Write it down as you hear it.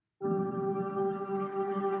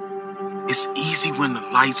It's easy when the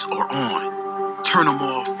lights are on. Turn them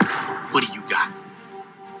off. What do you got?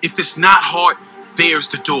 If it's not hard, there's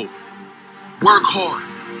the door. Work hard.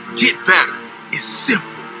 Get better. It's simple.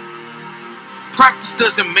 Practice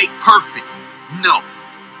doesn't make perfect. No.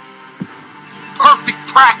 Perfect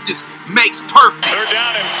practice makes perfect. They're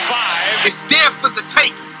down in 5. It's there for the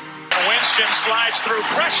taking. Winston slides through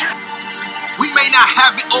pressure. We may not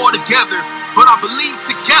have it all together, but I believe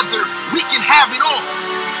together we can have it all.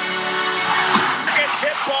 Gets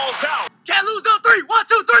hit, balls out. Can't lose on 3. 1,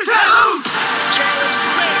 2, 3. Can't lose. Jalen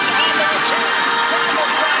Smith on the return. Down the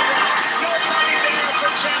sideline. Nobody there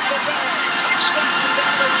for Tampa Bay. Touchdown,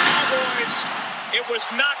 Dallas Cowboys. It was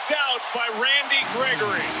knocked out by Randy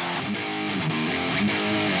Gregory.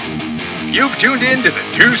 You've tuned in to the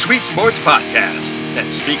Too Sweet Sports Podcast.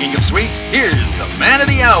 And speaking of sweet, here's the man of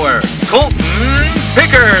the hour, Colton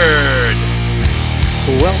Pickard.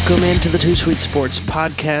 Welcome into the Too Sweet Sports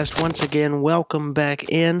Podcast. Once again, welcome back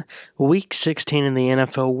in. Week 16 in the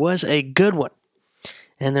NFL was a good one.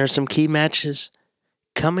 And there are some key matches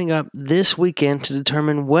coming up this weekend to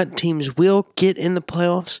determine what teams will get in the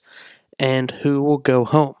playoffs and who will go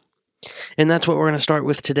home. And that's what we're going to start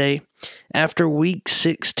with today. After Week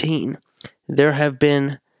 16, there have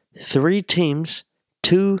been 3 teams,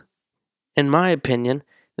 2, in my opinion,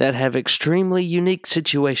 that have extremely unique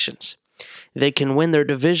situations. They can win their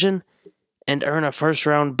division and earn a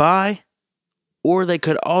first-round bye, or they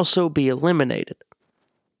could also be eliminated.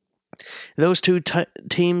 Those two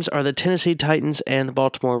teams are the Tennessee Titans and the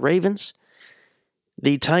Baltimore Ravens.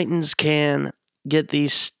 The Titans can get the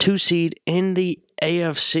 2 seed in the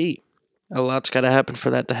AFC. A lot's got to happen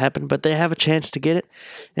for that to happen, but they have a chance to get it,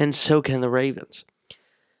 and so can the Ravens.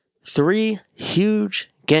 3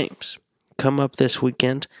 huge games come up this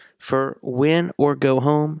weekend for win or go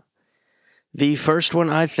home. The first one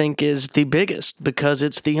I think is the biggest because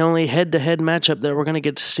it's the only head-to-head matchup that we're going to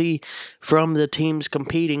get to see from the teams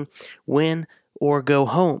competing win or go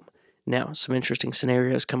home. Now, some interesting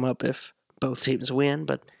scenarios come up if both teams win,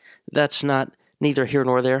 but that's neither here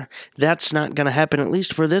nor there. That's not going to happen, at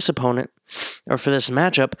least for this opponent, or for this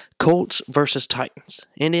matchup, Colts versus Titans.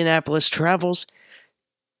 Indianapolis travels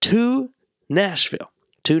to Nashville.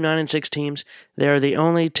 2 9-6 teams. They are the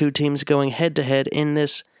only 2 teams going head-to-head in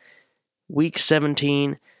this Week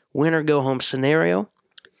 17 win-or-go-home scenario.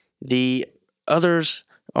 The others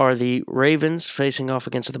are the Ravens facing off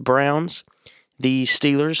against the Browns, the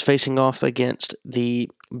Steelers facing off against the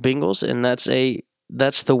Bengals, and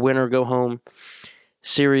that's the win-or-go-home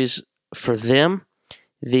series for them.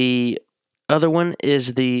 The other one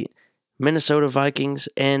is the Minnesota Vikings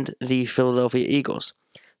and the Philadelphia Eagles.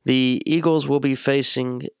 The Eagles will be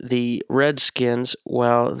facing the Redskins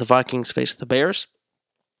while the Vikings face the Bears.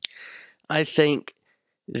 I think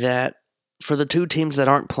that for the 2 teams that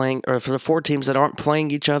aren't playing, or for the 4 teams that aren't playing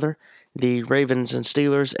each other, the Ravens and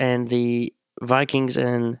Steelers and the Vikings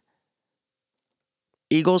and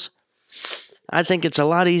Eagles, I think it's a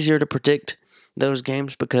lot easier to predict those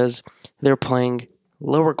games because they're playing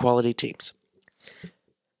lower quality teams.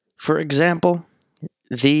 For example,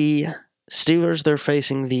 the Steelers, they're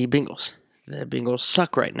facing the Bengals. The Bengals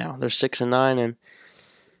suck right now. They're 6-9, and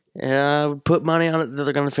I would put money on it that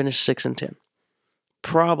they're going to finish 6-10.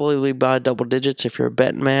 Probably by double digits. If you're a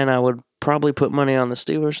betting man, I would probably put money on the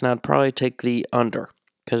Steelers, and I'd probably take the under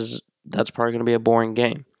because that's probably going to be a boring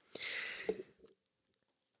game.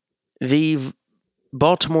 The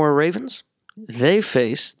Baltimore Ravens, they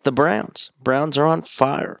face the Browns. Browns are on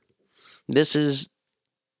fire. This is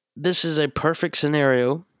a perfect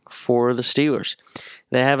scenario for the Steelers.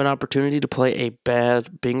 They have an opportunity to play a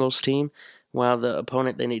bad Bengals team, while the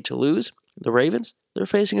opponent they need to lose, the Ravens, they're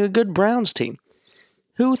facing a good Browns team.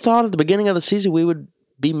 Who thought at the beginning of the season we would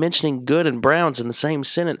be mentioning good and Browns in the same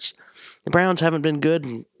sentence? The Browns haven't been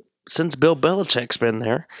good since Bill Belichick's been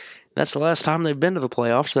there. That's the last time they've been to the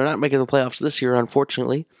playoffs. They're not making the playoffs this year,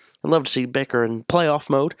 unfortunately. I'd love to see Becker in playoff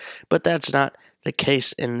mode, but that's not the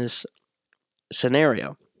case in this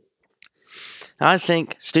scenario. I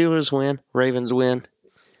think Steelers win, Ravens win.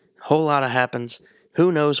 A whole lot happens. Who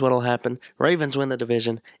knows what'll happen? Ravens win the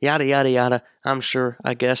division. Yada, yada, yada. I'm sure,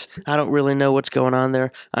 I guess. I don't really know what's going on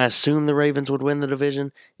there. I assume the Ravens would win the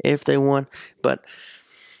division if they won, but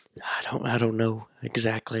I don't know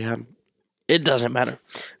exactly. It doesn't matter.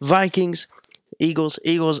 Vikings, Eagles,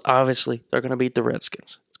 obviously, they're going to beat the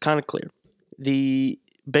Redskins. It's kind of clear. The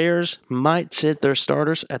Bears might sit their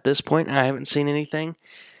starters at this point. I haven't seen anything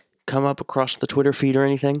come up across the Twitter feed or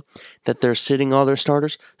anything that they're sitting all their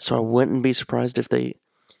starters, so I wouldn't be surprised if they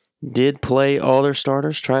did play all their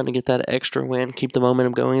starters, trying to get that extra win, keep the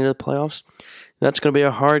momentum going into the playoffs. That's going to be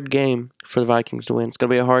a hard game for the Vikings to win. It's going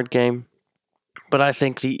to be a hard game But I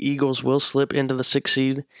think the Eagles will slip into the 6th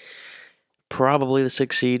seed, probably the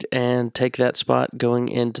 6th seed, and take that spot going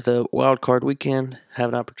into the wild card weekend, have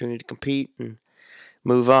an opportunity to compete and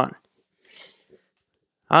move on.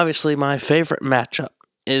 Obviously, my favorite matchup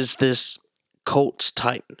is this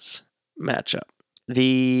Colts-Titans matchup.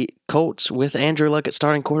 The Colts, with Andrew Luck at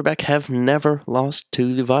starting quarterback, have never lost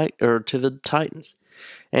to the Titans.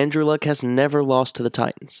 Andrew Luck has never lost to the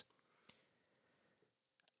Titans.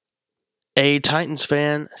 A Titans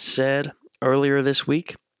fan said earlier this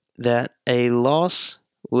week that a loss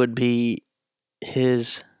would be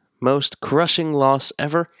his most crushing loss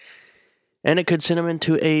ever, and it could send him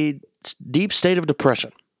into a deep state of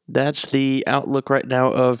depression. That's the outlook right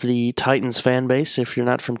now of the Titans fan base. If you're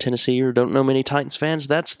not from Tennessee or don't know many Titans fans,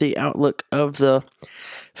 that's the outlook of the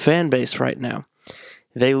fan base right now.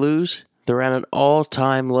 They lose, they're at an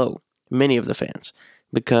all-time low, many of the fans,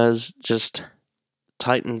 because just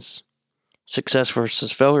Titans' success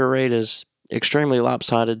versus failure rate is extremely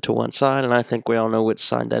lopsided to one side, and I think we all know which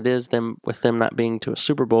side that is, with them not being to a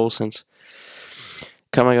Super Bowl since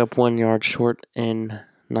coming up 1 yard short in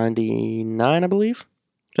 99, I believe.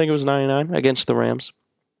 I think it was 99 against the Rams.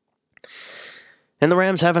 And the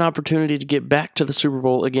Rams have an opportunity to get back to the Super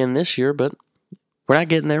Bowl again this year, but we're not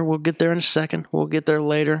getting there. We'll get there in a second. We'll get there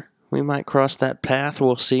later. We might cross that path.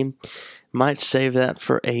 We'll see. Might save that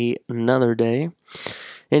for another day.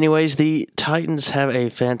 Anyways, the Titans have a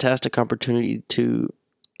fantastic opportunity to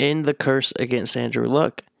end the curse against Andrew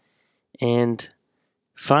Luck and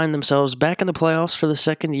find themselves back in the playoffs for the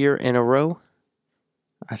second year in a row.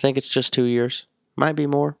 I think it's just 2 years. Might be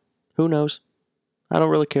more. Who knows? I don't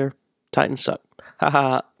really care. Titans suck.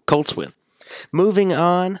 Haha. Colts win. Moving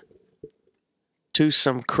on to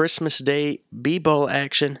some Christmas Day B-Ball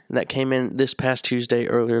action that came in this past Tuesday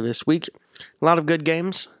earlier this week. A lot of good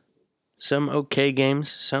games. Some okay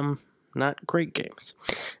games. Some not great games.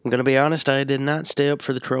 I'm going to be honest, I did not stay up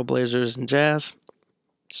for the Trailblazers and Jazz.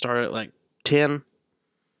 Started at like 10.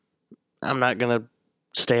 I'm not going to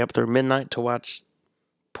stay up through midnight to watch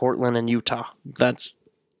Portland and Utah. That's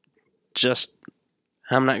just,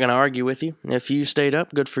 I'm not going to argue with you. If you stayed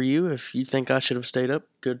up, good for you. If you think I should have stayed up,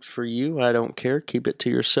 good for you. I don't care. Keep it to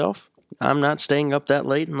yourself. I'm not staying up that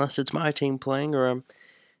late unless it's my team playing or an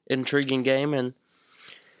intriguing game, and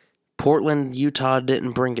Portland, Utah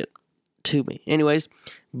didn't bring it to me. Anyways,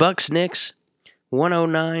 Bucks-Knicks,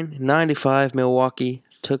 109-95. Milwaukee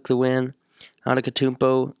took the win.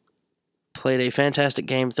 Antetokounmpo played a fantastic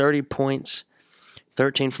game, 30 points.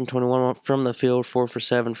 13 from 21 from the field, 4 for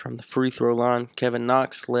 7 from the free throw line. Kevin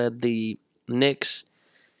Knox led the Knicks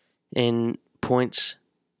in points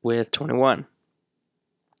with 21.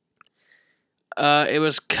 It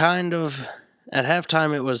was kind of, at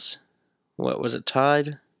halftime it was, what was it,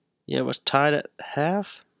 tied? Yeah, it was tied at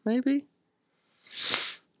half, maybe?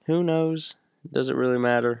 Who knows? Does it really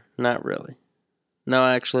matter? Not really. No,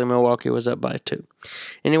 actually, Milwaukee was up by 2.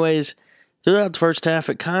 Anyways, throughout the first half,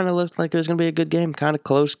 it kind of looked like it was going to be a good game, kind of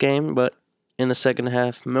close game, but in the second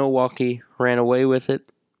half, Milwaukee ran away with it.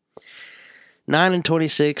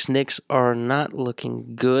 9-26, Knicks are not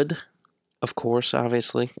looking good, of course,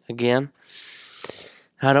 obviously, again.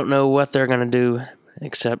 I don't know what they're going to do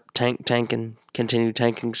except tank and continue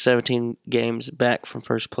tanking. 17 games back from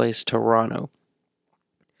first place, Toronto.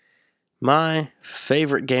 My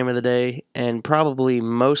favorite game of the day, and probably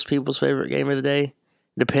most people's favorite game of the day,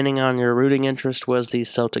 depending on your rooting interest, was the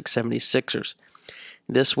Celtics 76ers.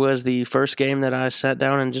 This was the first game that I sat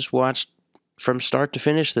down and just watched from start to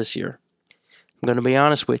finish this year. I'm going to be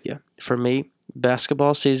honest with you. For me,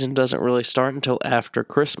 basketball season doesn't really start until after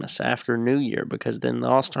Christmas, after New Year, because then the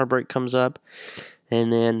All-Star break comes up,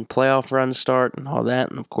 and then playoff runs start and all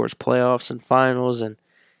that, and of course playoffs and finals, and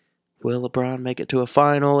will LeBron make it to a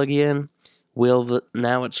final again? Will the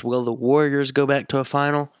Warriors go back to a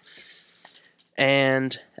final?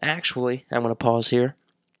 And actually, I'm going to pause here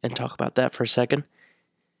and talk about that for a second.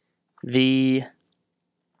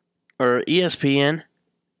 ESPN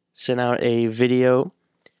sent out a video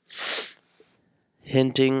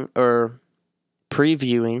hinting or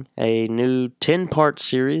previewing a new 10-part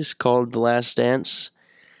series called The Last Dance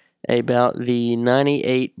about the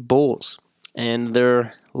 98 Bulls and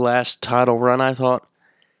their last title run. I thought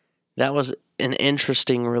that was an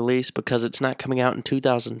interesting release because it's not coming out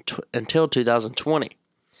until 2020.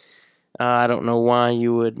 I don't know why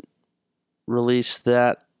you would release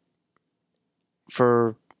that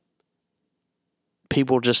for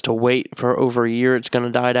people just to wait for over a year. It's going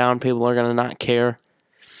to die down. People are going to not care.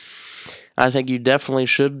 I think you definitely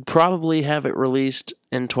should probably have it released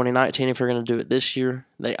in 2019 if you're going to do it this year.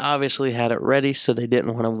 They obviously had it ready, so they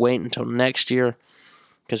didn't want to wait until next year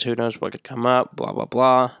because who knows what could come up, blah, blah,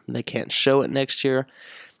 blah. They can't show it next year.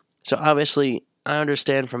 So obviously, I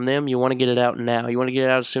understand from them, you want to get it out now. You want to get it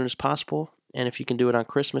out as soon as possible, and if you can do it on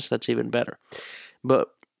Christmas, that's even better.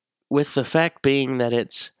 But with the fact being that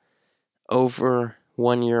it's over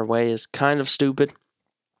 1 year away is kind of stupid.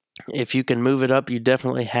 If you can move it up, you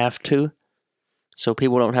definitely have to, so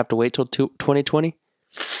people don't have to wait till 2020.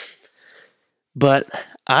 But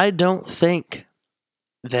I don't think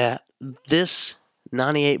that this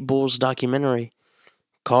 98 Bulls documentary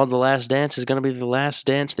called The Last Dance is going to be the last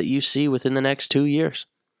dance that you see within the next 2 years.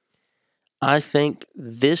 I think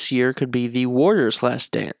this year could be the Warriors'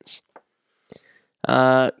 last dance.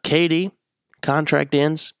 KD, contract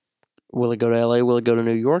ends. Will he go to LA? Will he go to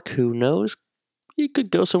New York? Who knows? He could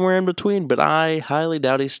go somewhere in between, but I highly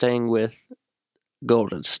doubt he's staying with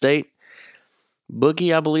Golden State.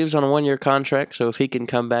 Boogie, I believe, is on a 1-year contract, so if he can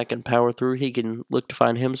come back and power through, he can look to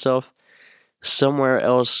find himself somewhere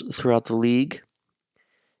else throughout the league.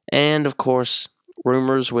 And, of course,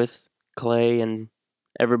 rumors with Clay and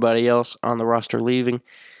everybody else on the roster leaving.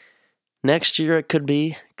 Next year, it could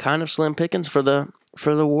be kind of slim pickings for the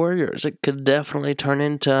Warriors. It could definitely turn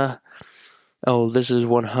into, oh, this is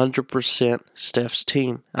 100% Steph's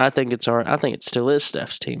team. I think it still is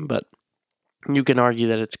Steph's team, but you can argue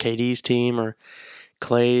that it's KD's team or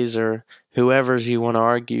Clay's or whoever's you want to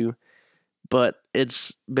argue. But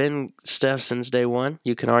it's been Steph since day one.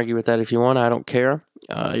 You can argue with that if you want. I don't care.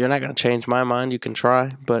 You're not going to change my mind. You can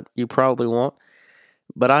try, but you probably won't.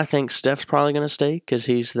 But I think Steph's probably going to stay because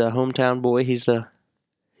he's the hometown boy. He's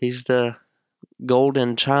the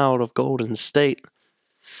golden child of Golden State.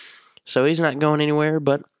 So he's not going anywhere,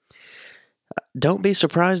 but don't be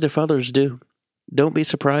surprised if others do. Don't be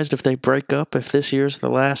surprised if they break up, if this year's the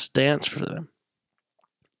last dance for them.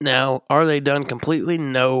 Now, are they done completely?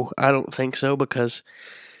 No, I don't think so, because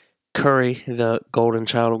Curry, the golden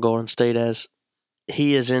child of Golden State, as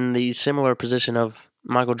he is in the similar position of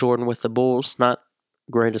Michael Jordan with the Bulls, not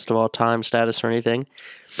greatest of all time status or anything,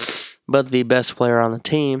 but the best player on the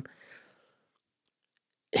team.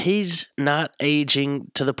 He's not aging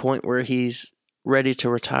to the point where he's ready to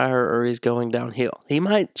retire or he's going downhill. He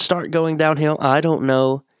might start going downhill. I don't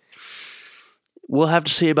know. We'll have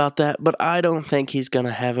to see about that, but I don't think he's going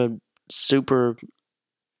to have a super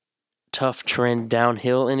tough trend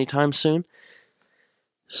downhill anytime soon.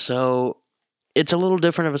 So it's a little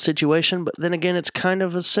different of a situation, but then again, it's kind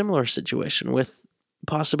of a similar situation with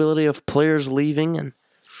possibility of players leaving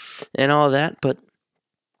and all that, but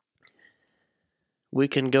we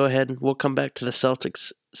can go ahead and we'll come back to the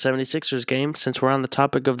Celtics 76ers game. Since we're on the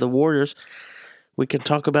topic of the Warriors, we can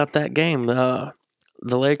talk about that game. The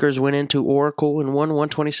Lakers went into Oracle and won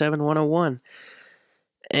 127-101.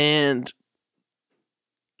 And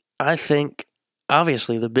I think,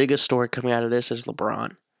 obviously, the biggest story coming out of this is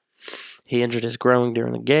LeBron. He injured his groin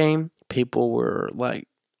during the game. People were like,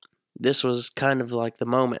 this was kind of like the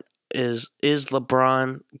moment. Is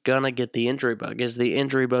LeBron going to get the injury bug? Is the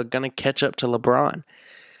injury bug going to catch up to LeBron?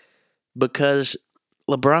 Because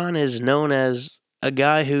LeBron is known as a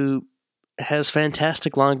guy who has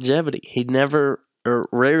fantastic longevity. He never or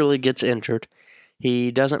rarely gets injured.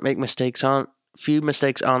 He doesn't make few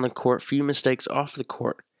mistakes on the court, few mistakes off the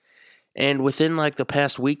court. And within like the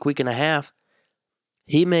past week and a half,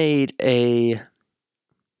 he made a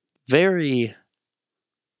very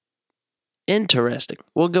interesting,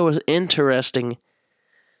 we'll go with interesting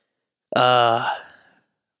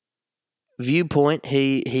viewpoint.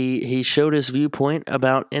 He showed his viewpoint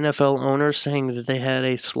about NFL owners saying that they had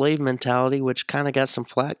a slave mentality, which kind of got some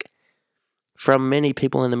flack from many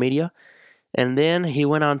people in the media. And then he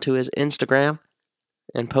went on to his Instagram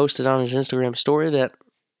and posted on his Instagram story that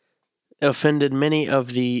offended many of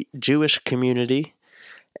the Jewish community,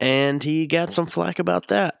 and he got some flack about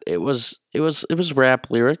that. It was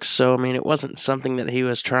rap lyrics, so I mean it wasn't something that he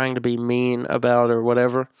was trying to be mean about or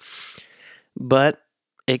whatever. But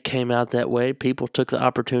it came out that way. People took the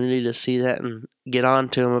opportunity to see that and get on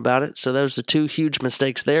to him about it. So those are two huge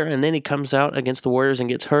mistakes there. And then he comes out against the Warriors and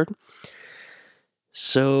gets hurt.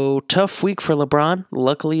 So tough week for LeBron.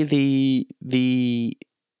 Luckily, the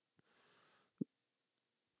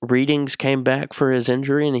readings came back for his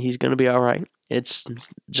injury, and he's going to be all right. It's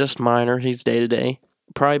just minor. He's day-to-day.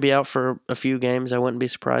 Probably be out for a few games. I wouldn't be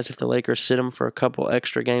surprised if the Lakers sit him for a couple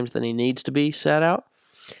extra games than he needs to be sat out.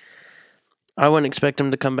 I wouldn't expect him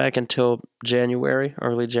to come back until January,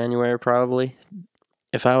 early January probably.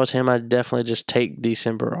 If I was him, I'd definitely just take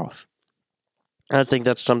December off. I think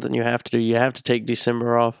that's something you have to do. You have to take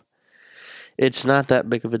December off. It's not that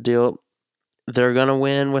big of a deal. They're going to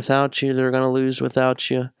win without you. They're going to lose without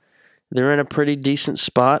you. They're in a pretty decent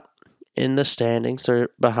spot. in the standings. They're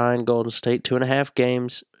behind Golden State, 2.5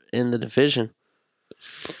 games in the division.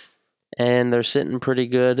 And they're sitting pretty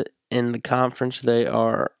good in the conference. They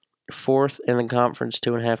are 4th in the conference,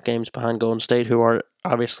 2.5 games behind Golden State, who are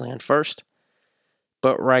obviously in first,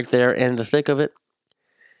 but right there in the thick of it.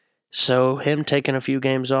 So him taking a few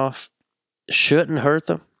games off shouldn't hurt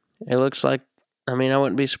them. It looks like, I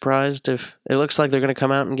wouldn't be surprised if it looks like they're going to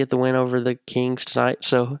come out and get the win over the Kings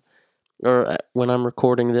tonight. Or when I'm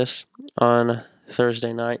recording this on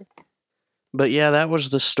Thursday night. But yeah, that was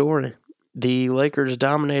the story. The Lakers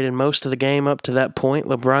dominated most of the game up to that point.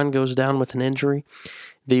 LeBron goes down with an injury.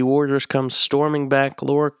 The Warriors come storming back.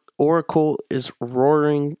 Oracle is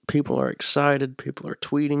roaring. People are excited. People are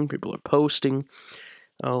tweeting. People are posting.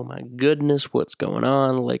 Oh my goodness, what's going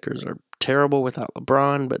on? The Lakers are terrible without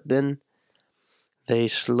LeBron. But then they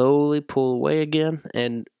slowly pull away again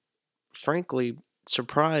and frankly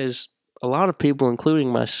surprise a lot of people,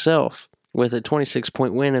 including myself, with a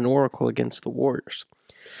 26-point win in Oracle against the Warriors.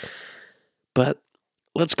 But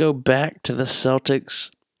let's go back to the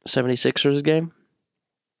Celtics 76ers game.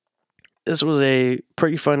 This was a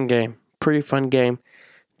pretty fun game.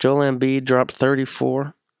 Joel Embiid dropped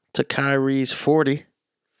 34 to Kyrie's 40.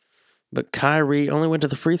 But Kyrie only went to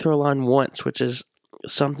the free throw line once, which is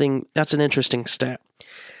that's an interesting stat.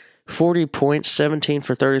 40 points, 17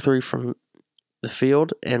 for 33 from the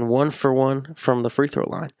field, and 1 for 1 from the free throw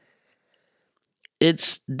line.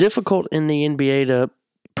 It's difficult in the NBA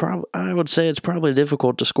I would say it's probably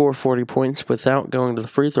difficult to score 40 points without going to the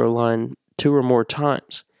free throw line 2 or more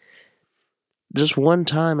times. Just one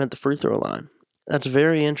time at the free throw line. That's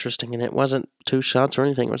very interesting, and it wasn't 2 shots or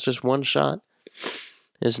anything. It was just 1 shot.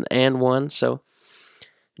 It's an and 1. So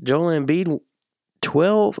Joel Embiid,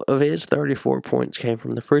 12 of his 34 points came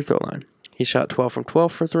from the free throw line. He shot 12 from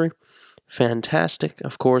 12 for 3. Fantastic.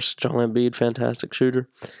 Of course, Joel Embiid, fantastic shooter.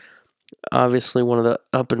 Obviously one of the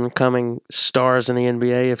up-and-coming stars in the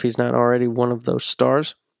NBA, if he's not already one of those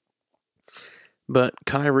stars. But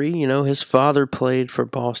Kyrie, his father played for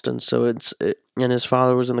Boston, and his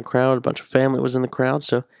father was in the crowd. A bunch of family was in the crowd,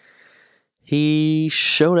 so he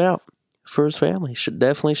showed out for his family.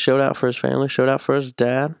 Definitely showed out for his family, showed out for his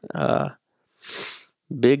dad.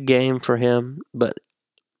 Big game for him, but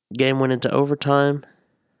game went into overtime,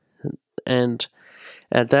 and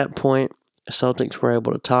at that point, Celtics were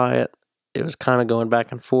able to tie it. It was kind of going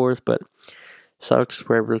back and forth, but Celtics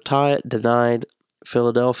were able to tie it, denied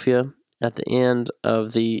Philadelphia at the end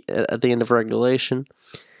of regulation.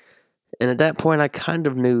 And at that point, I kind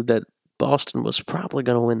of knew that Boston was probably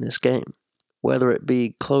going to win this game. Whether it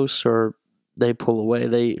be close or they pull away,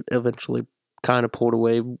 they eventually kind of pulled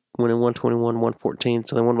away, winning 121-114,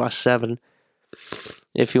 so they won by 7.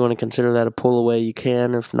 If you want to consider that a pull away, you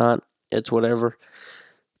can. If not, it's whatever.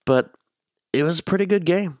 But it was a pretty good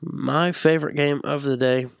game. My favorite game of the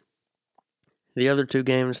day. The other 2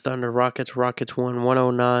 games, Thunder Rockets. Rockets won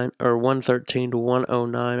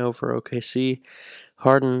 113-109 over OKC.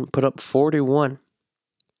 Harden put up 41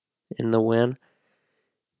 in the win.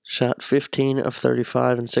 Shot 15 of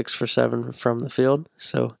 35 and 6 for 7 from the field.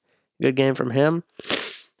 So, good game from him.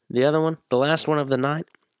 The other one, the last one of the night,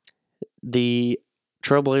 the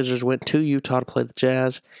Trailblazers went to Utah to play the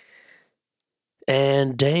Jazz.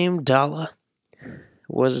 And Dame Dalla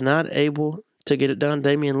was not able to get it done.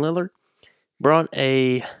 Damian Lillard brought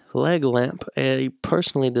a leg lamp, a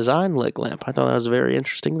personally designed leg lamp. I thought that was very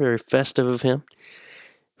interesting, very festive of him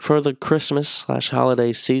for the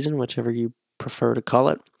Christmas/holiday season, whichever you prefer to call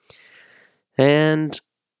it. And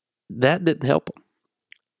that didn't help them.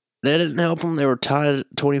 They were tied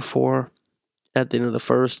at 24 at the end of the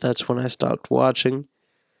first. That's when I stopped watching.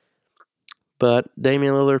 But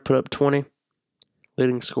Damian Lillard put up 20.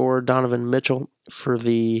 Leading scorer Donovan Mitchell for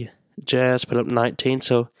the Jazz put up 19.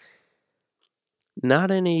 So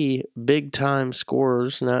not any big-time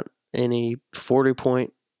scorers, not any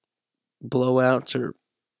 40-point blowouts or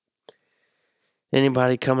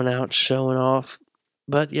anybody coming out showing off.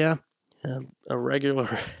 But yeah, a regular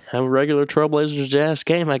Trailblazers Jazz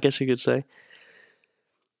game, I guess you could say.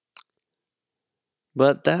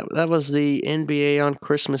 But that was the NBA on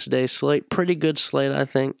Christmas Day slate. Pretty good slate, I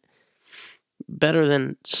think. Better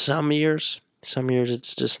than some years. Some years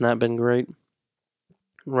it's just not been great.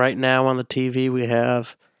 Right now on the TV we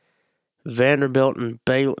have Vanderbilt and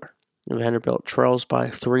Baylor. Vanderbilt trails by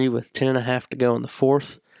 3 with 10.5 to go in the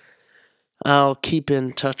fourth. I'll keep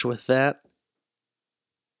in touch with that.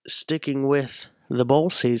 Sticking with the bowl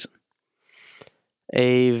season.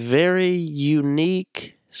 A very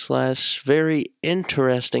unique / very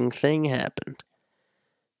interesting thing happened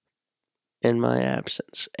in my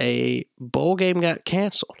absence. A bowl game got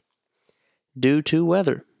canceled due to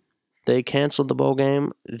weather. they canceled the bowl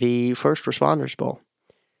game, the First Responders Bowl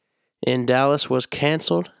in Dallas was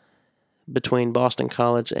canceled between Boston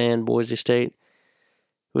College and Boise State.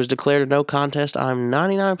 It was declared a no contest. I'm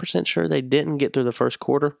 99% sure they didn't get through the first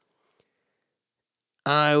quarter.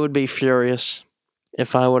 I would be furious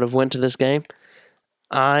if I would have went to this game.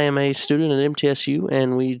 I am a student at MTSU,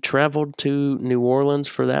 and we traveled to New Orleans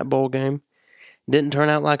for that bowl game. Didn't turn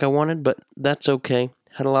out like I wanted, but that's okay.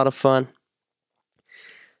 Had a lot of fun.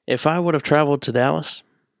 If I would have traveled to Dallas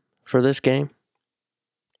for this game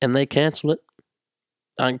and they canceled it,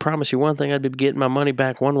 I can promise you one thing, I'd be getting my money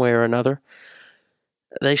back one way or another.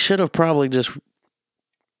 They should have probably just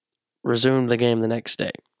resumed the game the next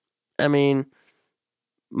day. I mean,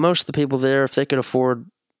 most of the people there, if they could afford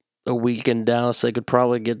a week in Dallas, they could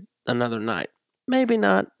probably get another night. Maybe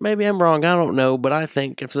not. Maybe I'm wrong. I don't know. But I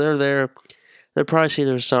think if they're there, they'll probably see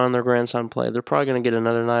their son, their grandson play. They're probably going to get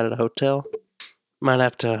another night at a hotel. Might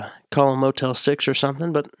have to call a Motel 6 or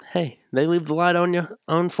something. But hey, they leave the light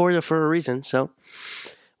on for you for a reason. So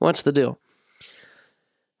what's the deal?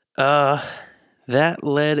 That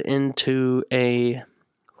led into a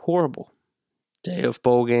horrible day of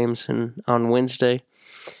bowl games. And on Wednesday,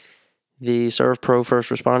 the ServPro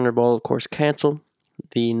First Responder Bowl, of course, canceled.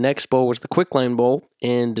 The next bowl was the Quick Lane Bowl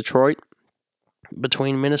in Detroit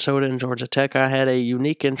between Minnesota and Georgia Tech. I had a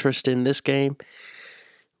unique interest in this game,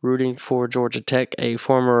 rooting for Georgia Tech. A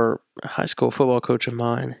former high school football coach of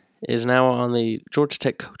mine is now on the Georgia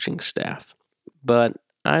Tech coaching staff. But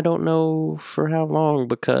I don't know for how long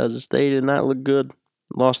because they did not look good.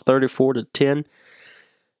 Lost 34-10.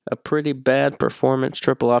 A pretty bad performance.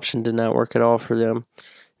 Triple option did not work at all for them.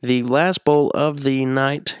 The last bowl of the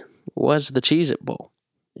night was the Cheez-It Bowl.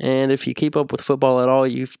 And if you keep up with football at all,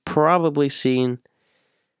 you've probably seen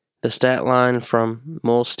the stat line from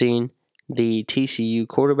Molstein, the TCU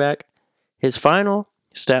quarterback. His final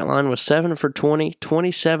stat line was 7 for 20,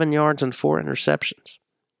 27 yards, and 4 interceptions.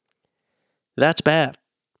 That's bad.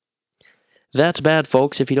 That's bad,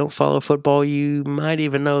 folks. If you don't follow football, you might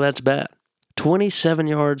even know that's bad. 27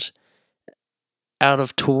 yards out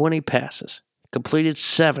of 20 passes. Completed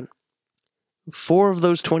 7. 4 of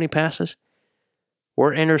those 20 passes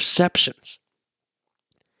were interceptions.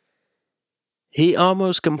 He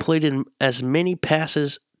almost completed as many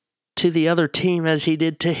passes to the other team as he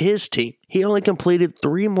did to his team. He only completed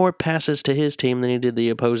 3 more passes to his team than he did the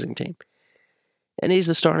opposing team. And he's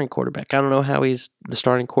the starting quarterback. I don't know how he's the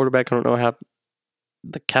starting quarterback. I don't know how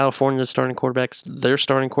the California starting quarterback's their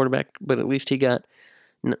starting quarterback, but at least he got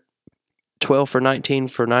 12 for 19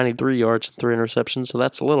 for 93 yards and 3 interceptions, so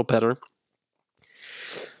that's a little better.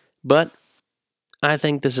 But I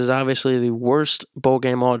think this is obviously the worst bowl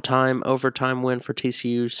game all time. Overtime win for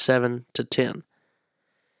TCU, 7-10.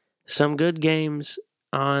 Some good games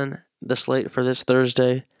on the slate for this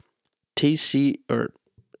Thursday.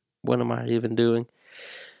 What am I even doing?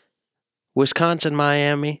 Wisconsin,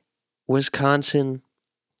 Miami. Wisconsin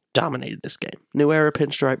dominated this game. New Era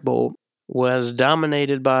Pinstripe Bowl was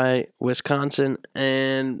dominated by Wisconsin,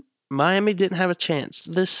 and Miami didn't have a chance.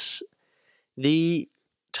 The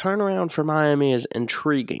turnaround for Miami is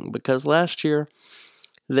intriguing because last year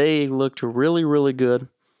they looked really, really good.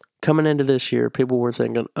 Coming into this year, people were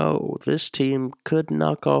thinking, oh, this team could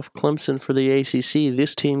knock off Clemson for the ACC.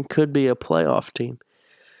 This team could be a playoff team.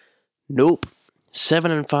 Nope.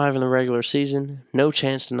 7-5 in the regular season. No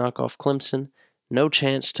chance to knock off Clemson. No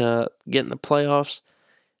chance to get in the playoffs.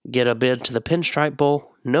 Get a bid to the Pinstripe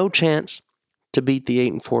Bowl. No chance to beat the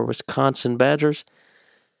 8-4 Wisconsin Badgers.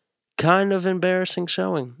 Kind of embarrassing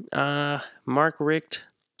showing. Mark Richt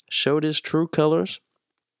showed his true colors,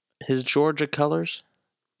 his Georgia colors,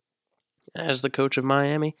 as the coach of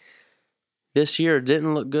Miami. This year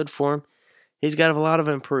didn't look good for him. He's got a lot of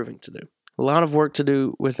improving to do. A lot of work to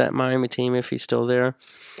do with that Miami team if he's still there.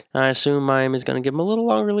 I assume Miami's going to give him a little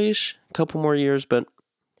longer leash, a couple more years, but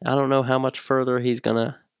I don't know how much further he's going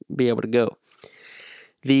to be able to go.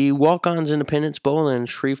 The Walk-Ons Independence Bowl in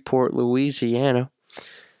Shreveport, Louisiana,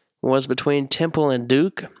 was between Temple and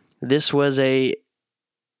Duke. This was an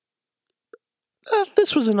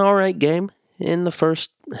alright game in the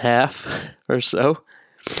first half or so.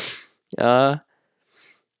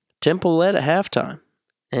 Temple led at halftime,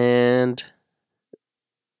 and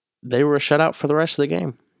they were shut out for the rest of the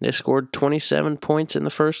game. They scored 27 points in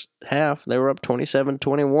the first half. They were up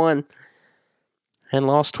 27-21 and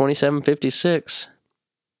lost 27-56.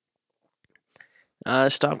 I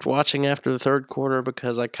stopped watching after the third quarter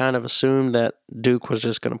because I kind of assumed that Duke was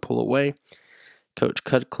just going to pull away. Coach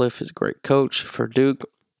Cutcliffe is a great coach for Duke.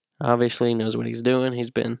 Obviously, he knows what he's doing.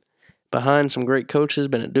 He's been behind some great coaches,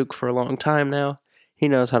 been at Duke for a long time now. He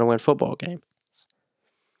knows how to win football games.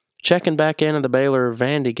 checking back into the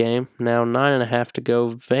Baylor-Vandy game. Now 9.5 to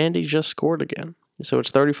go. Vandy just scored again. So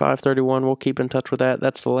it's 35-31. We'll keep in touch with that.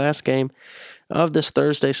 That's the last game of this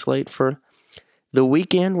Thursday slate for the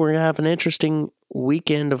weekend. We're going to have an interesting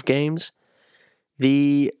weekend of games.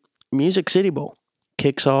 The Music City Bowl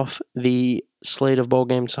kicks off the slate of bowl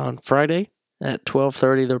games on Friday at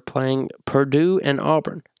 12:30. They're playing Purdue and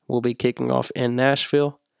Auburn. Will be kicking off in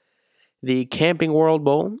Nashville. The Camping World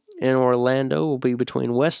Bowl in Orlando will be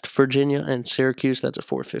between West Virginia and Syracuse. That's at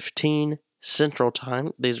 4:15 Central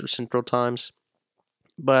Time. These are Central Times,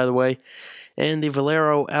 by the way. And the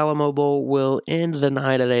Valero Alamo Bowl will end the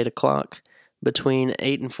night at 8 o'clock between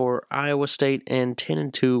 8-4 Iowa State and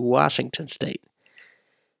 10-2 Washington State.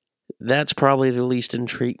 That's probably the least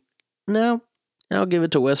intriguing. No, I'll give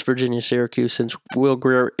it to West Virginia Syracuse since Will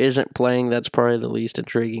Grier isn't playing. That's probably the least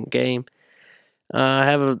intriguing game. I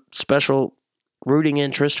have a special rooting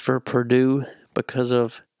interest for Purdue because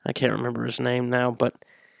of, I can't remember his name now, but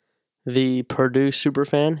the Purdue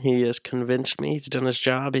superfan, he has convinced me. He's done his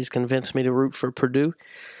job. He's convinced me to root for Purdue.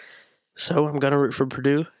 So I'm going to root for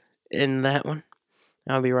Purdue in that one.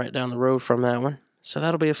 I'll be right down the road from that one. So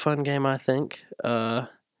that'll be a fun game, I think. But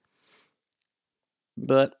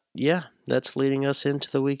yeah, that's leading us into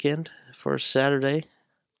the weekend for Saturday.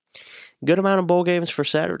 Good amount of bowl games for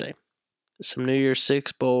Saturday. Some New Year's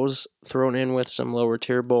Six bowls thrown in with some lower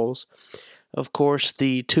tier bowls. Of course,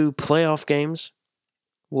 the 2 playoff games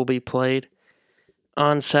will be played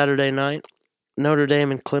on Saturday night. Notre Dame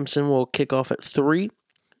and Clemson will kick off at 3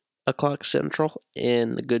 o'clock Central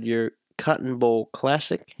in the Goodyear Cotton Bowl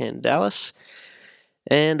Classic in Dallas.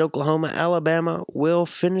 And Oklahoma-Alabama will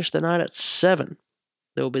finish the night at 7.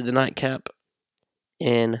 There will be the nightcap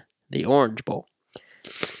in the Orange Bowl.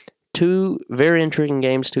 2 very intriguing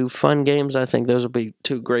games, 2 fun games. I think those will be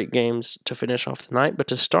 2 great games to finish off the night. But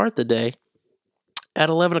to start the day, at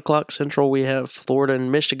 11 o'clock Central, we have Florida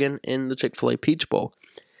and Michigan in the Chick-fil-A Peach Bowl.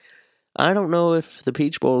 I don't know if the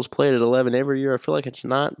Peach Bowl is played at 11 every year. I feel like it's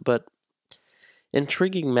not, but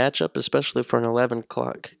intriguing matchup, especially for an 11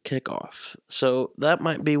 o'clock kickoff. So that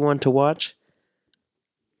might be one to watch.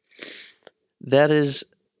 That is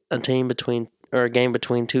a game between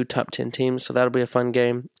 2 top 10 teams, so that'll be a fun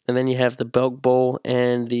game. And then you have the Belk Bowl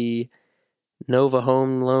and the Nova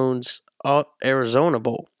Home Loans Arizona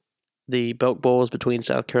Bowl. The Belk Bowl is between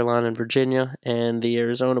South Carolina and Virginia, and the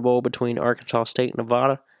Arizona Bowl between Arkansas State and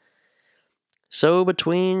Nevada. So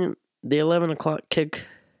between the 11 o'clock kick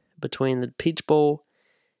between the Peach Bowl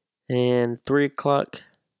and 3 o'clock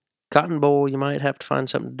Cotton Bowl, you might have to find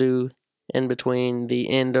something to do in between the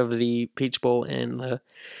end of the Peach Bowl and the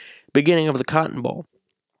beginning of the Cotton Bowl.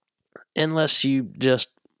 Unless you just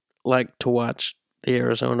like to watch the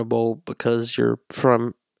Arizona Bowl because you're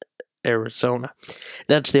from Arizona.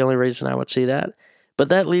 That's the only reason I would see that. But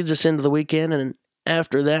that leads us into the weekend, and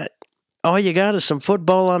after that, all you got is some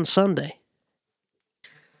football on Sunday.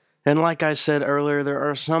 And like I said earlier, there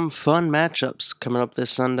are some fun matchups coming up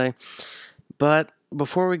this Sunday. But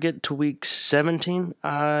before we get to Week 17,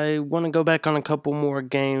 I want to go back on a couple more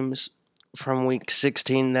games from Week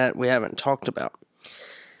 16 that we haven't talked about.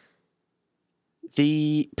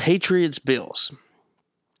 The Patriots-Bills.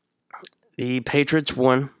 The Patriots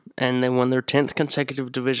won, and they won their 10th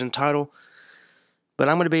consecutive division title. But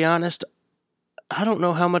I'm going to be honest, I don't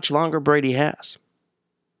know how much longer Brady has.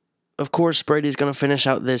 Of course, Brady's going to finish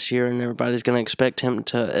out this year, and everybody's going to expect him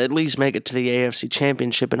to at least make it to the AFC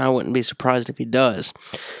Championship, and I wouldn't be surprised if he does.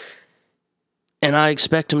 And I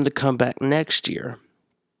expect him to come back next year.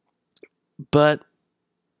 But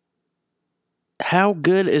how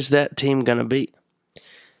good is that team going to be?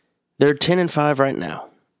 They're 10-5 right now,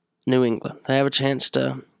 New England. They have a chance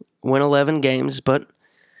to win 11 games, but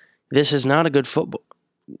this is not a great football team.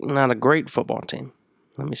 Not a great football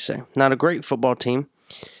team.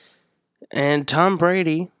 And Tom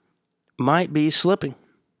Brady might be slipping.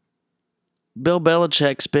 Bill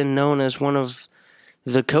Belichick's been known as one of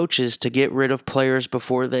the coaches to get rid of players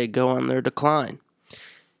before they go on their decline.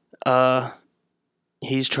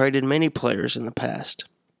 He's traded many players in the past.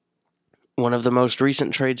 One of the most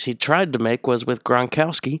recent trades he tried to make was with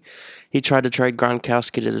Gronkowski. He tried to trade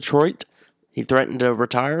Gronkowski to Detroit. He threatened to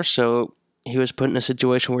retire, so he was put in a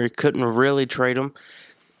situation where he couldn't really trade him.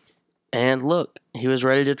 And look, he was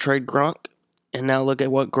ready to trade Gronk, and now look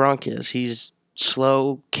at what Gronk is. He's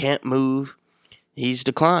slow, can't move. He's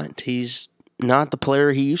declined. He's not the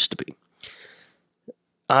player he used to be.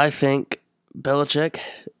 I think Belichick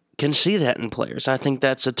can see that in players. I think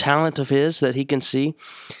that's a talent of his that he can see.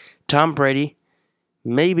 Tom Brady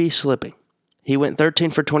may be slipping. He went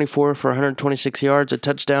 13 for 24 for 126 yards, a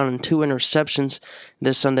touchdown, and 2 interceptions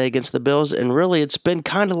this Sunday against the Bills, and really it's been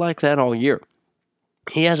kind of like that all year.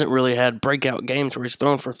 He hasn't really had breakout games where he's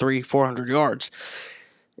thrown for 300-400 yards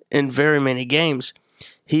in very many games.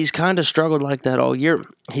 He's kind of struggled like that all year.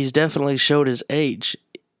 He's definitely showed his age,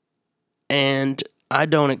 and I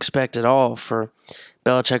don't expect at all for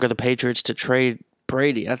Belichick or the Patriots to trade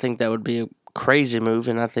Brady. I think that would be a crazy move,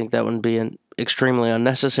 and I think that would be an extremely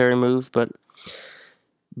unnecessary move, but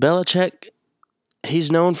Belichick,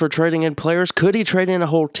 he's known for trading in players. Could he trade in a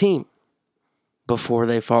whole team before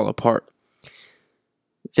they fall apart?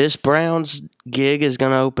 This Browns gig is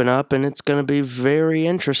going to open up, and it's going to be very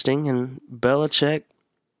interesting, and Belichick,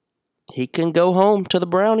 he can go home to the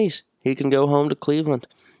Brownies. He can go home to Cleveland.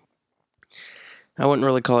 I wouldn't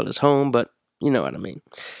really call it his home, but you know what I mean.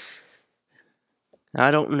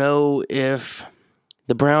 I don't know if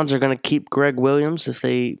the Browns are going to keep Greg Williams, if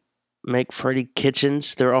they make Freddie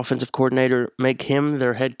Kitchens their offensive coordinator, make him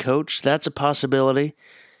their head coach. That's a possibility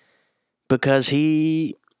because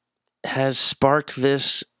he has sparked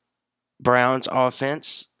this Browns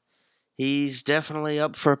offense. He's definitely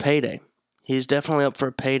up for a payday.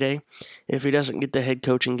 If he doesn't get the head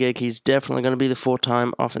coaching gig, he's definitely going to be the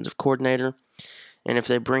full-time offensive coordinator. And if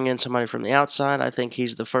they bring in somebody from the outside, I think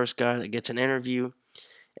he's the first guy that gets an interview,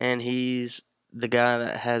 and he's the guy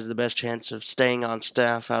that has the best chance of staying on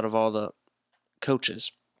staff out of all the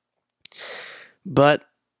coaches. But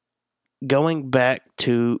going back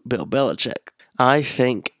to Bill Belichick, I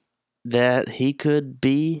think that he could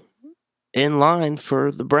be in line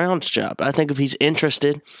for the Browns job. I think if he's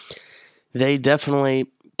interested, they definitely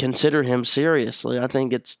consider him seriously. I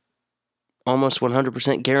think it's almost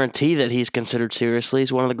 100% guarantee that he's considered seriously.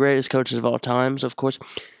 He's one of the greatest coaches of all times, of course.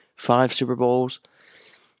 5 Super Bowls.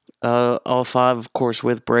 All 5, of course,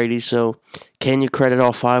 with Brady. So, can you credit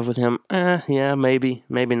all 5 with him? Yeah, maybe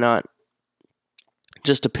not.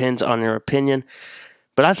 Just depends on your opinion.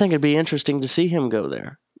 But I think it'd be interesting to see him go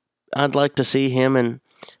there. I'd like to see him and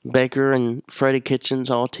Baker and Freddie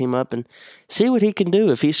Kitchens all team up and see what he can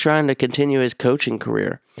do if he's trying to continue his coaching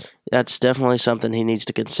career. That's definitely something he needs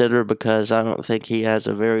to consider because I don't think he has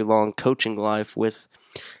a very long coaching life with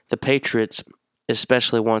the Patriots,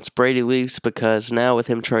 especially once Brady leaves, because now with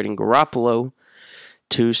him trading Garoppolo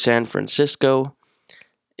to San Francisco,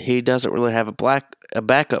 he doesn't really have a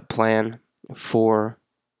backup plan for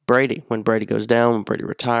Brady. When Brady goes down, when Brady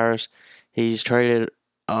retires, he's traded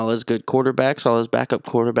all his good quarterbacks, all his backup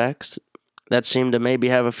quarterbacks that seem to maybe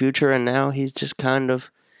have a future, and now he's just kind of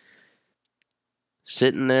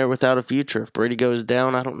sitting there without a future. If Brady goes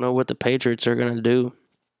down, I don't know what the Patriots are going to do.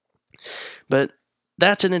 But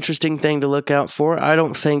that's an interesting thing to look out for. I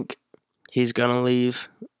don't think he's going to leave.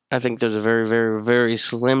 I think there's a very, very, very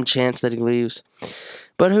slim chance that he leaves.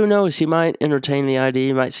 But who knows? He might entertain the idea.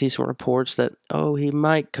 He might see some reports that, he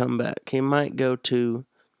might come back. He might go to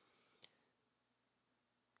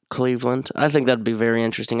Cleveland. I think that'd be very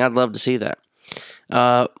interesting. I'd love to see that.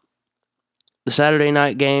 The Saturday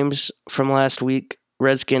night games from last week,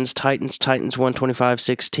 Redskins, Titans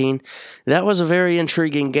 125-16. That was a very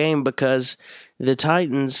intriguing game because the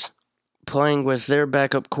Titans, playing with their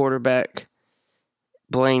backup quarterback,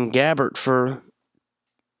 Blaine Gabbert, for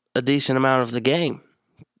a decent amount of the game.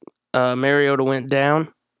 Mariota went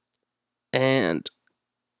down, and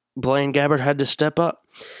Blaine Gabbert had to step up.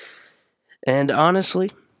 And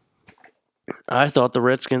honestly, I thought the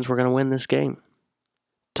Redskins were going to win this game.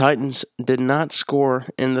 Titans did not score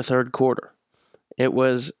in the third quarter. It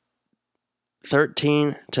was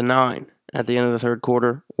 13-9 at the end of the third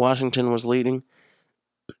quarter. Washington was leading.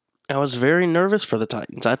 I was very nervous for the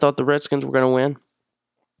Titans. I thought the Redskins were going to win.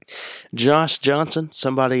 Josh Johnson,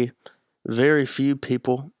 somebody very few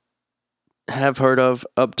people have heard of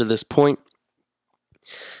up to this point,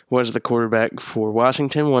 was the quarterback for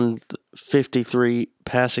Washington. 153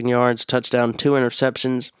 passing yards, touchdown, 2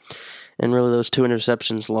 interceptions, and really those 2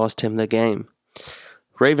 interceptions lost him the game.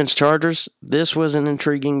 Ravens-Chargers, this was an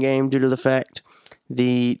intriguing game due to the fact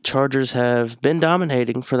the Chargers have been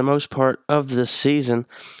dominating for the most part of the season.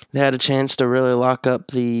 They had a chance to really lock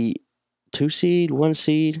up the 2 seed, 1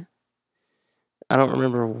 seed. I don't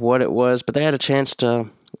remember what it was, but they had a chance to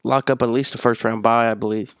lock up at least a first-round bye, I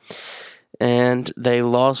believe. And they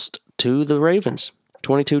lost to the Ravens,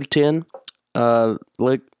 22-10.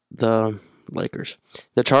 The Lakers.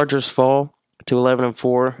 The Chargers fall to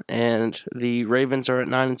 11-4, and the Ravens are at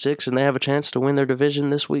 9-6, and they have a chance to win their division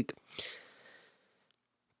this week.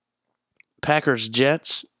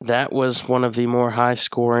 Packers-Jets, that was one of the more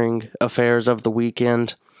high-scoring affairs of the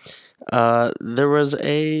weekend. There was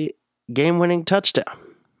a game-winning touchdown.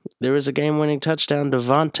 there was a game-winning touchdown.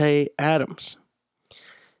 Devontae Adams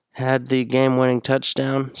had the game-winning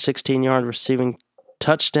touchdown, 16-yard receiving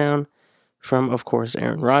touchdown from, of course,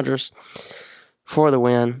 Aaron Rodgers for the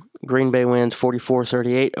win. Green Bay wins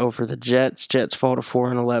 44-38 over the Jets. Jets fall to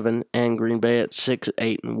 4-11, and Green Bay at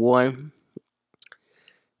 6-8-1.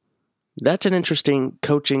 That's an interesting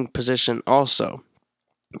coaching position also.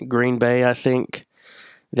 Green Bay, I think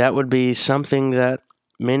that would be something that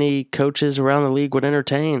many coaches around the league would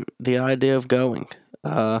entertain, the idea of going.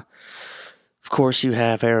 Of course, you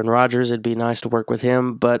have Aaron Rodgers. It'd be nice to work with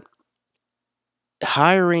him, but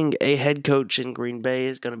hiring a head coach in Green Bay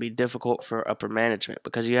is going to be difficult for upper management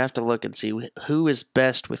because you have to look and see who is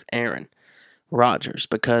best with Aaron Rodgers,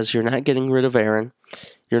 because you're not getting rid of Aaron.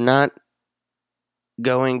 You're not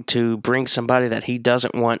going to bring somebody that he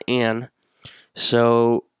doesn't want in.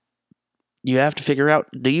 So you have to figure out,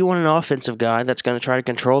 do you want an offensive guy that's going to try to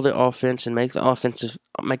control the offense and make the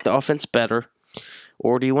offense better,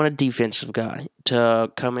 or do you want a defensive guy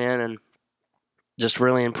to come in and just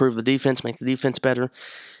really improve the defense, make the defense better,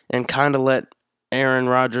 and kind of let Aaron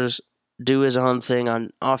Rodgers do his own thing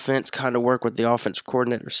on offense, kind of work with the offensive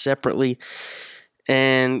coordinator separately,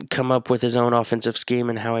 and come up with his own offensive scheme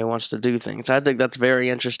and how he wants to do things? I think that's very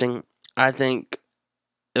interesting. I think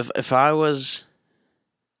if I was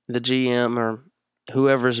the GM or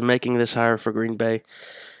whoever's making this hire for Green Bay,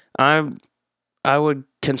 I would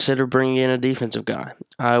consider bringing in a defensive guy.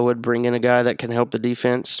 I would bring in a guy that can help the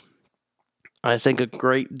defense. I think a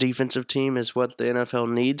great defensive team is what the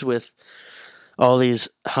NFL needs with all these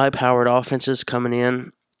high-powered offenses coming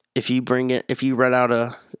in. If you run out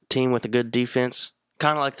a team with a good defense,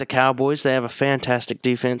 kind of like the Cowboys, they have a fantastic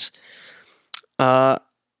defense. I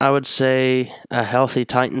would say a healthy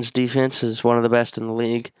Titans defense is one of the best in the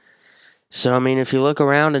league. So, I mean, if you look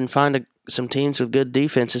around and find some teams with good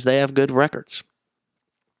defenses, they have good records.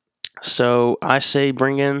 So, I say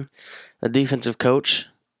bring in a defensive coach,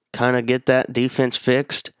 kind of get that defense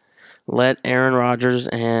fixed, let Aaron Rodgers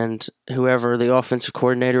and whoever the offensive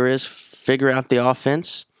coordinator is figure out the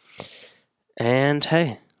offense, and,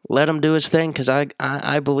 hey, let him do his thing, because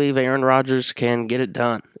I believe Aaron Rodgers can get it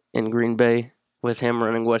done in Green Bay with him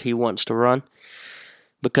running what he wants to run,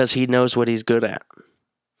 because he knows what he's good at.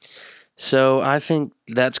 So I think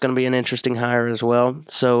that's going to be an interesting hire as well.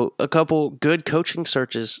 So a couple good coaching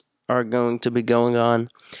searches are going to be going on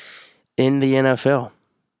in the NFL.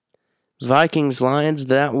 Vikings-Lions,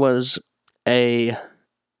 that was a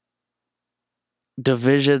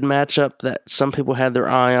division matchup that some people had their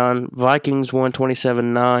eye on. Vikings won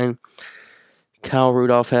 27-9. Kyle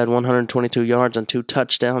Rudolph had 122 yards and 2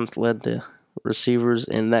 touchdowns, led the receivers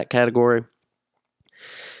in that category.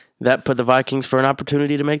 That put the Vikings for an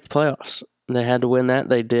opportunity to make the playoffs. They had to win that.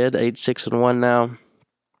 They did. 8-6-1 now.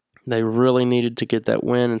 They really needed to get that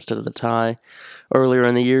win instead of the tie. Earlier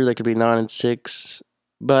in the year, they could be 9-6,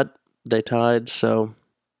 but they tied, so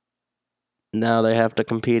now they have to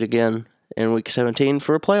compete again in Week 17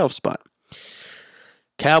 for a playoff spot.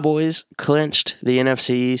 Cowboys clinched the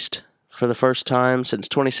NFC East for the first time since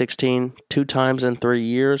 2016, 2 times in 3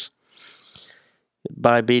 years,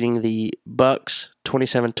 by beating the Bucs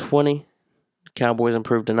 27-20. Cowboys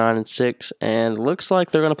improved to 9-6, and looks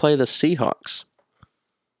like they're going to play the Seahawks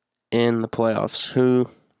in the playoffs, who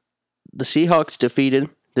the Seahawks defeated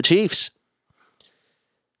the Chiefs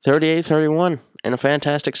 38-31 in a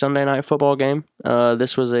fantastic Sunday night football game.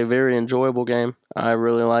 This was a very enjoyable game. I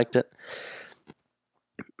really liked it.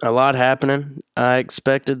 A lot happening. I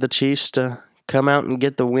expected the Chiefs to come out and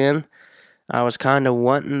get the win. I was kind of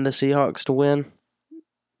wanting the Seahawks to win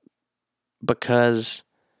because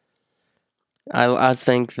I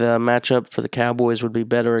think the matchup for the Cowboys would be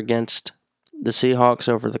better against the Seahawks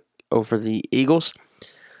over the Eagles.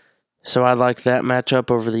 So I like that matchup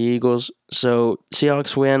over the Eagles. So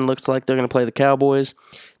Seahawks win. Looks like they're going to play the Cowboys.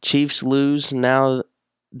 Chiefs lose. Now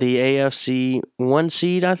the AFC 1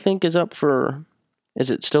 seed, I think, is up for... Is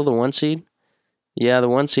it still the 1 seed? Yeah, the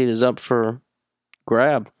 1 seed is up for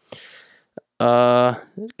grab.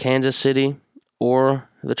 Kansas City or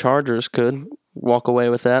the Chargers could walk away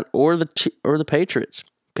with that, or the Patriots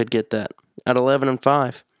could get that at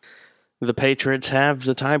 11-5. The Patriots have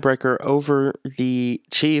the tiebreaker over the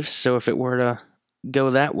Chiefs, so if it were to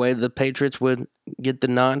go that way, the Patriots would get the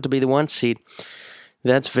nod to be the 1 seed.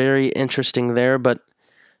 That's very interesting there, but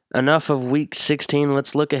enough of Week 16.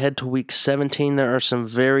 Let's look ahead to Week 17. There are some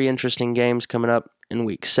very interesting games coming up in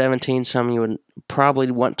Week 17, some you would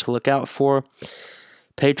probably want to look out for.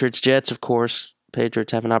 Patriots-Jets, of course.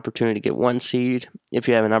 Patriots have an opportunity to get 1 seed. If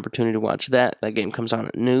you have an opportunity to watch that game comes on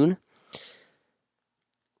at noon.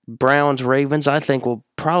 Browns-Ravens, I think, will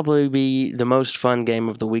probably be the most fun game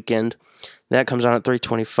of the weekend. That comes on at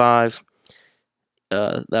 3:25.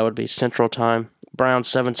 That would be Central Time. Browns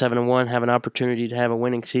 7-1 have an opportunity to have a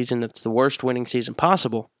winning season. It's the worst winning season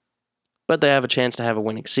possible, but they have a chance to have a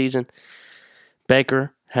winning season.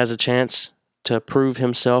 Baker has a chance to prove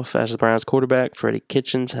himself as the Browns quarterback. Freddie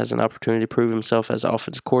Kitchens has an opportunity to prove himself as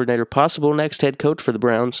offensive coordinator, possible next head coach for the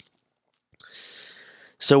Browns.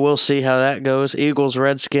 So we'll see how that goes.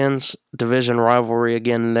 Eagles-Redskins, division rivalry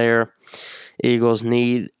again there. Eagles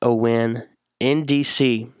need a win in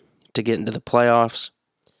D.C. to get into the playoffs.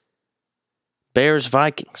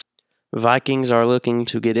 Bears-Vikings. Vikings are looking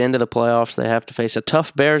to get into the playoffs. They have to face a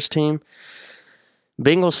tough Bears team.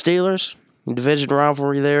 Bengals-Steelers, division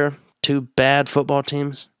rivalry there. Two bad football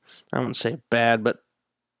teams. I wouldn't say bad, but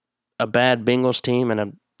a bad Bengals team and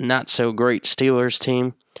a not-so-great Steelers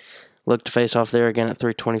team. Look to face off there again at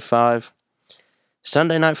 3:25.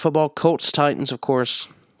 Sunday Night Football, Colts-Titans, of course,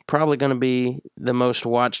 probably going to be the most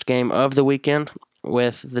watched game of the weekend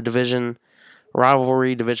with the division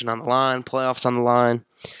rivalry, division on the line, playoffs on the line,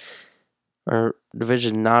 or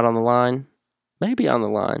division not on the line, maybe on the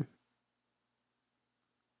line.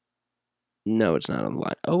 No, it's not on the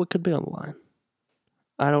line. Oh, it could be on the line.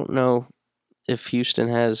 I don't know if Houston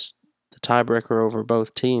has the tiebreaker over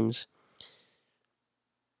both teams.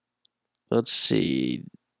 Let's see.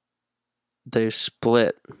 They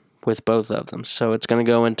split with both of them. So it's going to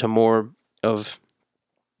go into more of,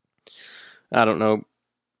 I don't know.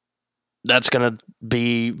 That's going to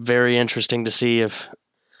be very interesting to see if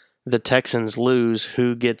the Texans lose,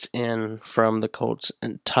 who gets in from the Colts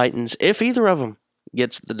and Titans, if either of them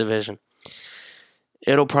gets the division.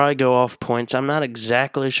 It'll probably go off points. I'm not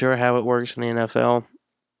exactly sure how it works in the NFL,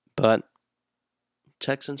 but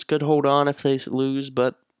Texans could hold on if they lose,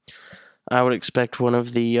 but I would expect one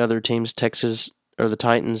of the other teams, Texas or the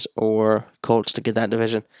Titans or Colts, to get that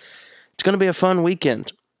division. It's going to be a fun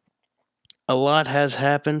weekend. A lot has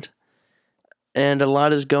happened, and a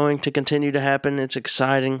lot is going to continue to happen. It's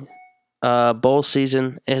exciting. Bowl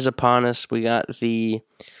season is upon us. We got the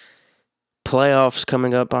playoffs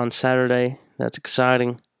coming up on Saturday. That's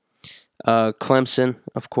exciting. Clemson,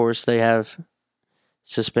 of course, they have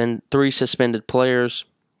 3 suspended players.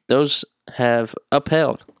 Those have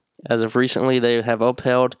upheld. As of recently, they have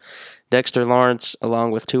upheld. Dexter Lawrence,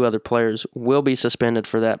 along with 2 other players, will be suspended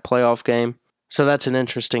for that playoff game. So that's an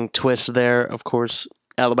interesting twist there. Of course,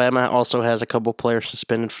 Alabama also has a couple players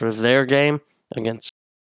suspended for their game against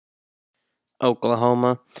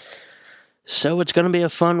Oklahoma. So it's going to be a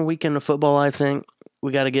fun weekend of football, I think.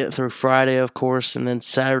 We got to get through Friday, of course, and then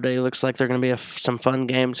Saturday looks like they're going to be some fun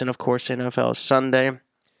games. And, of course, NFL Sunday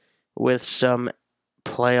with some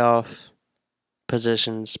playoff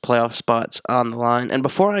positions, playoff spots on the line. And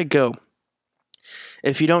before I go,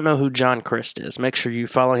 if you don't know who John Christ is, make sure you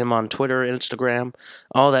follow him on Twitter, Instagram,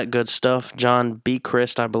 all that good stuff. John B.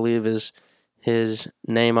 Christ, I believe, is his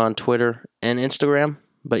name on Twitter and Instagram,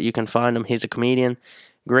 but you can find him. He's a comedian,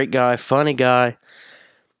 great guy, funny guy.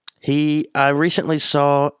 I recently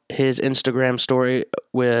saw his Instagram story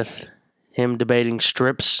with him debating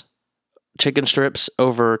chicken strips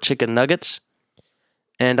over chicken nuggets,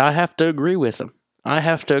 and I have to agree with him.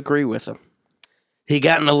 He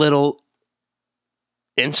got in a little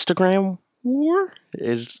Instagram war?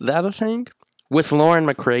 Is that a thing? With Lauren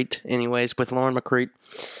McCrate,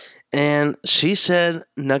 and she said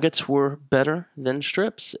nuggets were better than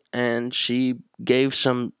strips, and she gave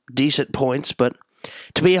some decent points, but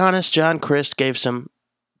to be honest, John Christ gave some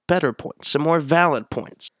better points, some more valid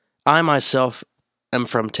points. I myself am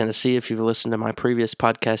from Tennessee. If you've listened to my previous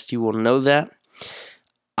podcast, you will know that.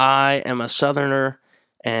 I am a Southerner,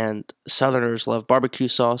 and Southerners love barbecue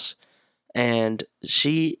sauce, and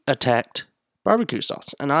she attacked barbecue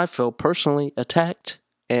sauce. And I feel personally attacked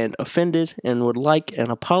and offended and would like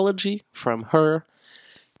an apology from her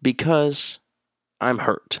because I'm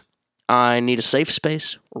hurt. I need a safe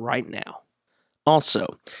space right now.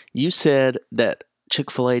 Also, you said that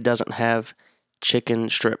Chick-fil-A doesn't have chicken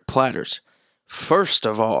strip platters. First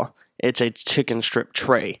of all, it's a chicken strip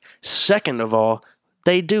tray. Second of all,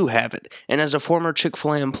 they do have it. And as a former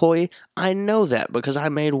Chick-fil-A employee, I know that because I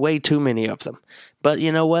made way too many of them. But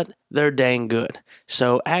you know what? They're dang good.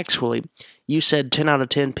 So actually, you said 10 out of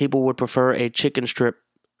 10 people would prefer a chicken strip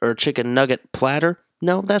or chicken nugget platter.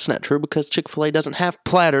 No, that's not true because Chick-fil-A doesn't have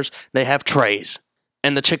platters. They have trays.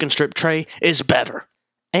 And the chicken strip tray is better.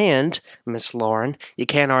 And, Miss Lauren, you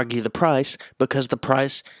can't argue the price because the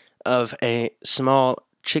price of a small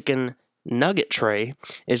chicken nugget tray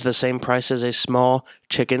is the same price as a small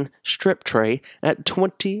chicken strip tray at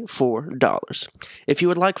 $24. If you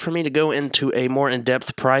would like for me to go into a more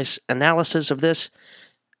in-depth price analysis of this,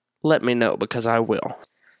 let me know because I will.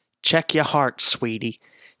 Check your heart, sweetie.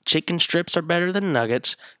 Chicken strips are better than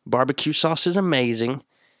nuggets. Barbecue sauce is amazing.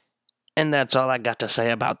 And that's all I got to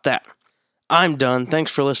say about that. I'm done.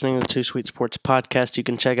 Thanks for listening to the Two Sweet Sports Podcast. You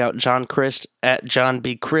can check out John Christ at John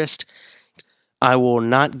B. Christ. I will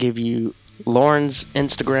not give you Lauren's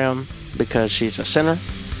Instagram because she's a sinner.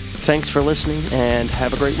 Thanks for listening and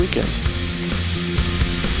have a great weekend.